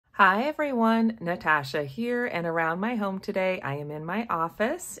Hi everyone, Natasha here, and around my home today I am in my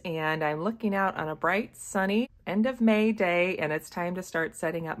office and I'm looking out on a bright sunny end of May day, and it's time to start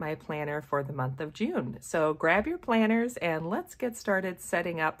setting up my planner for the month of June. So grab your planners and let's get started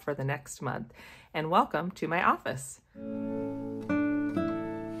setting up for the next month. And welcome to my office.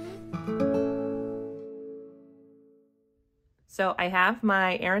 So I have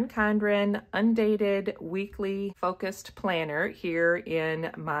my Erin Condren Undated Weekly Focused Planner here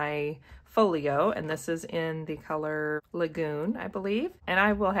in my folio, and this is in the color Lagoon, I believe. And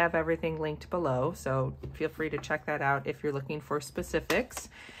I will have everything linked below, so feel free to check that out if you're looking for specifics.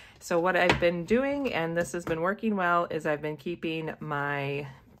 So what I've been doing, and this has been working well, is I've been keeping my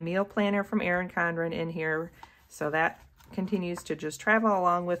meal planner from Erin Condren in here, so that continues to just travel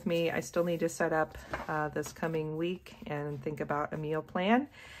along with me. I still need to set up this coming week and think about a meal plan.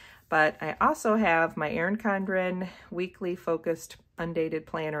 But I also have my Erin Condren Weekly Focused Undated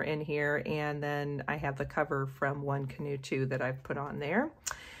Planner in here, and then I have the cover from One Canoe 2 that I've put on there.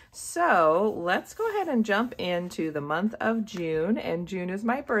 So let's go ahead and jump into the month of June, and June is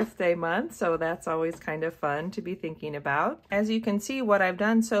my birthday month, so that's always kind of fun to be thinking about. As you can see, what I've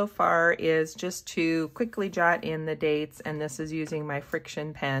done so far is just to quickly jot in the dates, and this is using my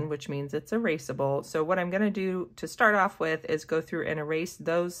friction pen, which means it's erasable. So what I'm going to do to start off with is go through and erase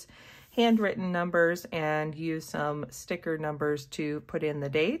those handwritten numbers and use some sticker numbers to put in the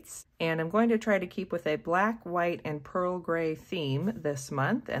dates. And I'm going to try to keep with a black, white, and pearl gray theme this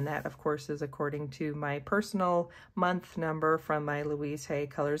month. And that, of course, is according to my personal month number from my Louise Hay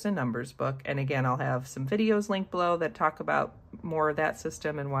Colors and Numbers book. And again, I'll have some videos linked below that talk about more of that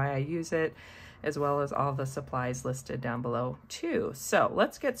system and why I use it, as well as all the supplies listed down below too. So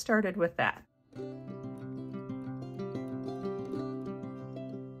let's get started with that.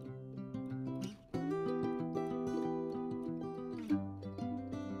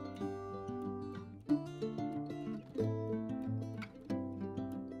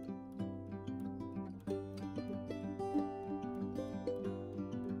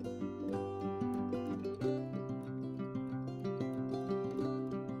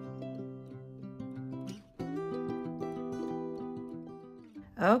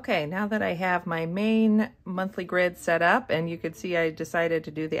 Okay, now that I have my main monthly grid set up, and you can see I decided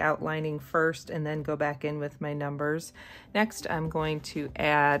to do the outlining first and then go back in with my numbers. Next, I'm going to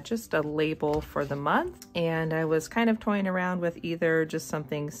add just a label for the month, and I was kind of toying around with either just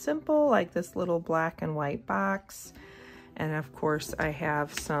something simple like this little black and white box, and of course I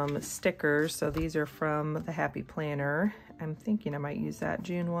have some stickers. So these are from the Happy Planner. I'm thinking I might use that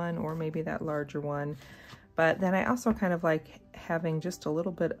June one or maybe that larger one. But then I also kind of like having just a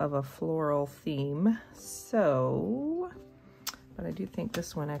little bit of a floral theme. So, but I do think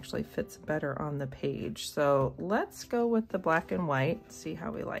this one actually fits better on the page. So let's go with the black and white, see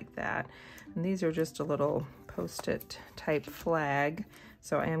how we like that. And these are just a little post-it type flag.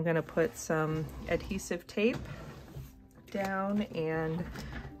 So I am gonna put some adhesive tape down, and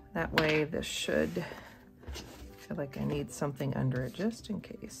that way this should, I feel like I need something under it just in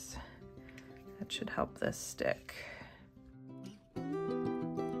case. That should help this stick.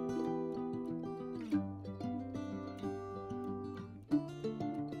 And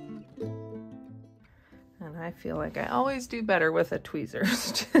I feel like I always do better with a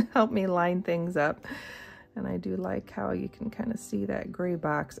tweezers to help me line things up. And I do like how you can kind of see that gray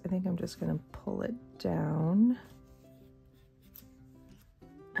box. I think I'm just going to pull it down.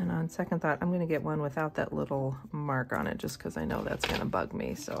 And on second thought, I'm going to get one without that little mark on it just because I know that's going to bug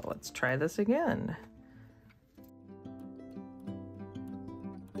me. So let's try this again.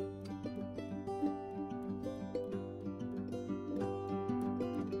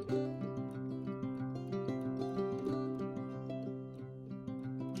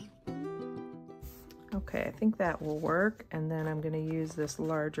 Okay, I think that will work. And then I'm going to use this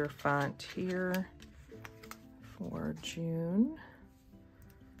larger font here for June.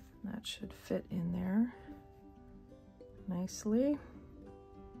 That should fit in there nicely.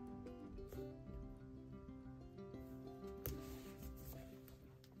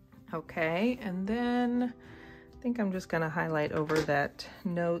 Okay, and then I think I'm just going to highlight over that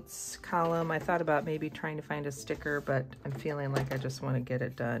notes column. I thought about maybe trying to find a sticker, but I'm feeling like I just want to get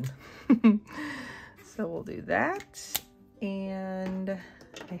it done. So we'll do that. And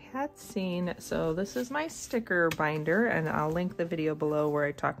I had seen, so this is my sticker binder, and I'll link the video below where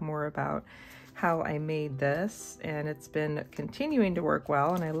I talk more about how I made this, and it's been continuing to work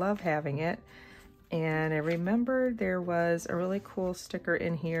well, and I love having it. And I remember there was a really cool sticker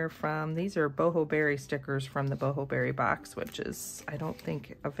in here from, these are boho berry stickers from the boho berry box, which is, I don't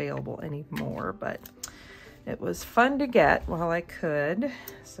think available anymore, but It was fun to get while I could.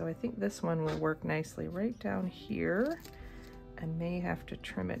 So I think this one will work nicely right down here. I may have to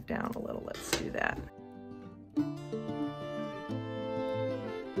trim it down a little. Let's do that.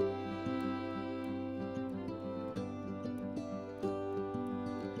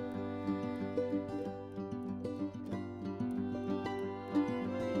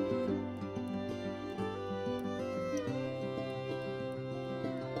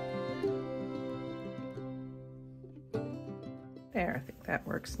 There, I think that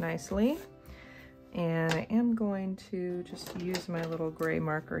works nicely. And I am going to just use my little gray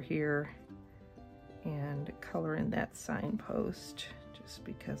marker here and color in that signpost just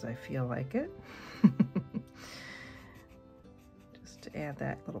because I feel like it. Just to add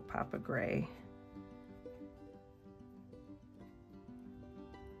that little pop of gray.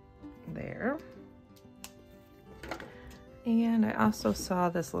 There. And I also saw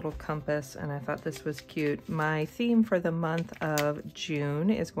this little compass and I thought this was cute. My theme for the month of June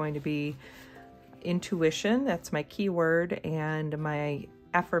is going to be intuition. That's my keyword, and my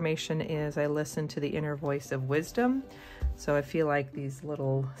affirmation is I listen to the inner voice of wisdom. So I feel like these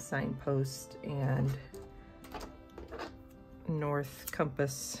little signposts and north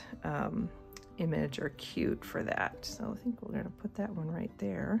compass image are cute for that. So I think we're going to put that one right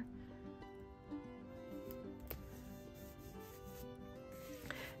there.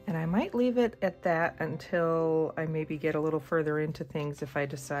 And I might leave it at that until I maybe get a little further into things if I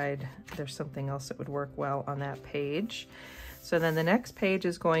decide there's something else that would work well on that page. So then the next page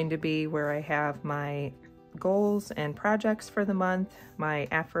is going to be where I have my goals and projects for the month, my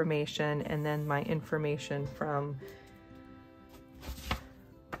affirmation, and then my information from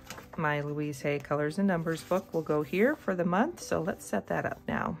my Louise Hay Colors and Numbers book will go here for the month. So let's set that up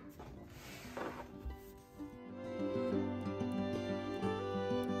now.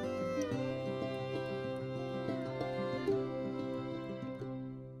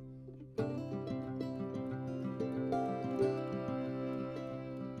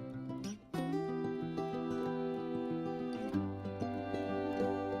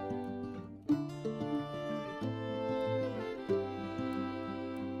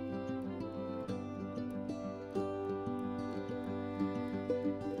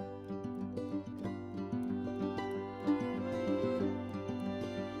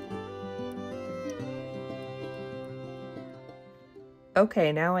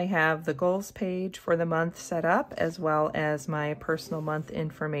 Okay, now I have the goals page for the month set up, as well as my personal month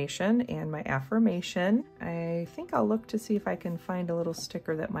information and my affirmation. I think I'll look to see if I can find a little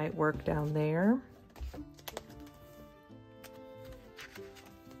sticker that might work down there.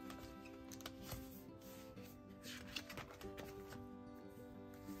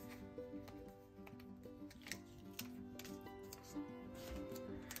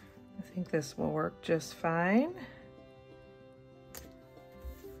 I think this will work just fine.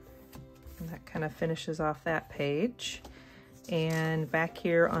 And that kind of finishes off that page. And back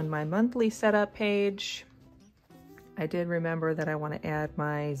here on my monthly setup page, I did remember that I want to add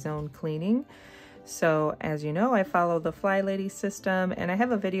my zone cleaning. So as you know, I follow the Fly Lady system, and I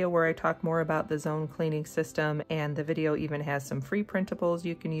have a video where I talk more about the zone cleaning system, and the video even has some free printables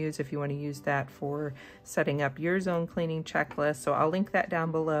you can use if you want to use that for setting up your zone cleaning checklist. So I'll link that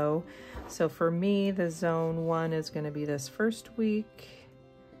down below. So for me, the zone 1 is going to be this first week,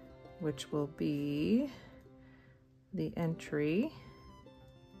 which will be the entry.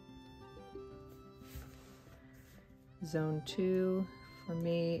 Zone 2 for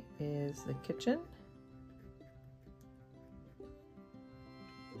me is the kitchen.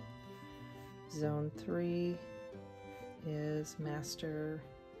 Zone 3 is master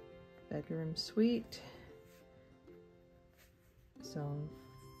bedroom suite. Zone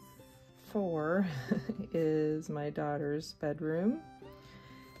 4 is my daughter's bedroom.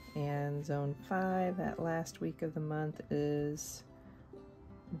 And zone 5, that last week of the month, is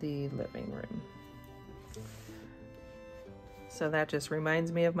the living room. So that just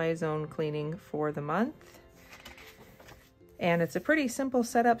reminds me of my zone cleaning for the month. And it's a pretty simple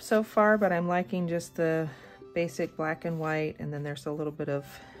setup so far, but I'm liking just the basic black and white, and then there's a little bit of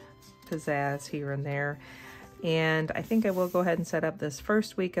pizzazz here and there. And I think I will go ahead and set up this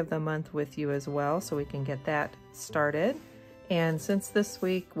first week of the month with you as well, so we can get that started. And since this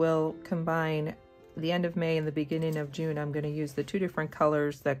week will combine the end of May and the beginning of June, I'm going to use the 2 different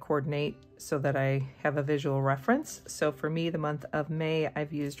colors that coordinate so that I have a visual reference. So for me, the month of May,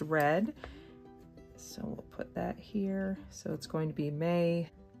 I've used red. So we'll put that here. So it's going to be May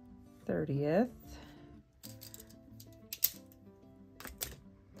 30th.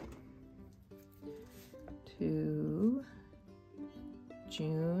 To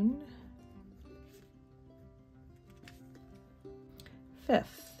June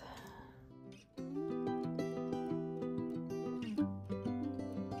 5th.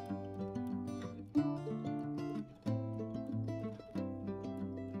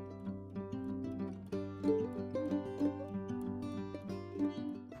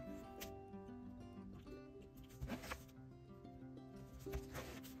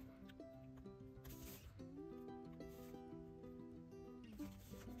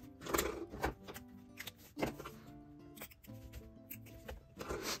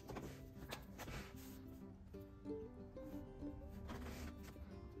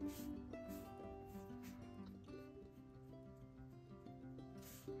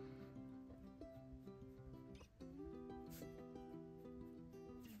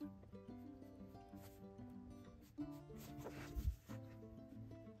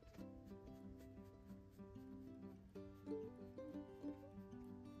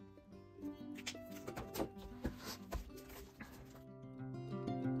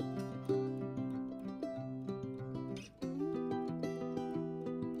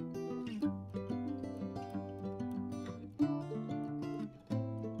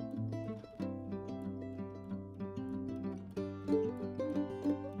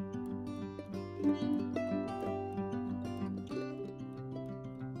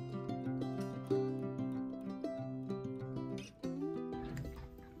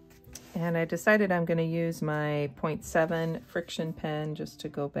 And I decided I'm going to use my 0.7 friction pen just to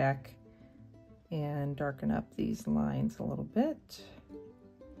go back and darken up these lines a little bit.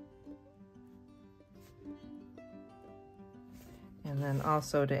 And then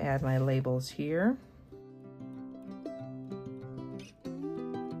also to add my labels here.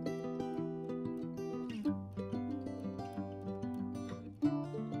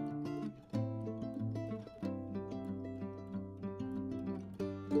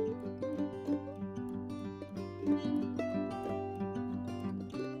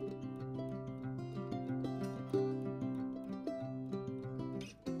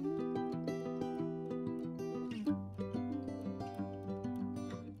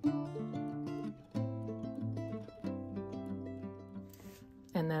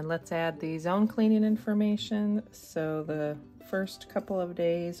 And then let's add the zone cleaning information. So the first couple of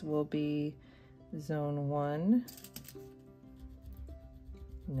days will be zone 1.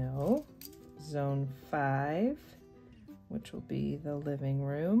 No, zone 5, which will be the living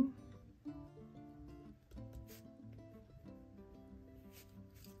room.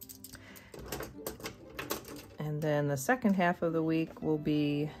 And then the second half of the week will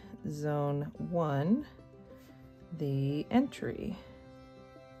be zone 1, the entry.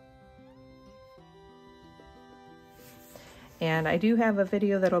 And I do have a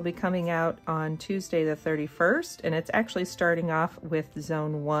video that'll be coming out on Tuesday the 31st, and it's actually starting off with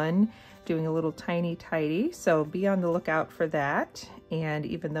zone 1, doing a little tiny tidy, so be on the lookout for that. And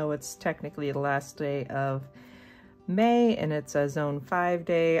even though it's technically the last day of May and it's a zone 5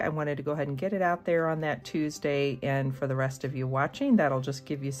 day, I wanted to go ahead and get it out there on that Tuesday. And for the rest of you watching, that'll just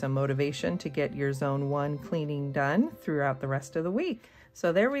give you some motivation to get your zone 1 cleaning done throughout the rest of the week.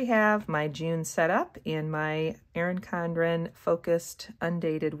 So there we have my June setup in my Erin Condren Focused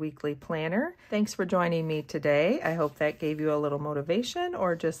Undated Weekly Planner. Thanks for joining me today. I hope that gave you a little motivation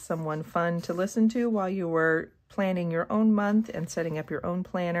or just someone fun to listen to while you were planning your own month and setting up your own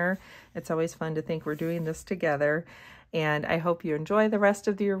planner. It's always fun to think we're doing this together. And I hope you enjoy the rest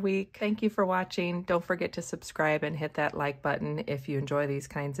of your week. Thank you for watching. Don't forget to subscribe and hit that like button if you enjoy these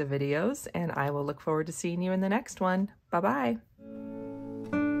kinds of videos. And I will look forward to seeing you in the next one. Bye-bye.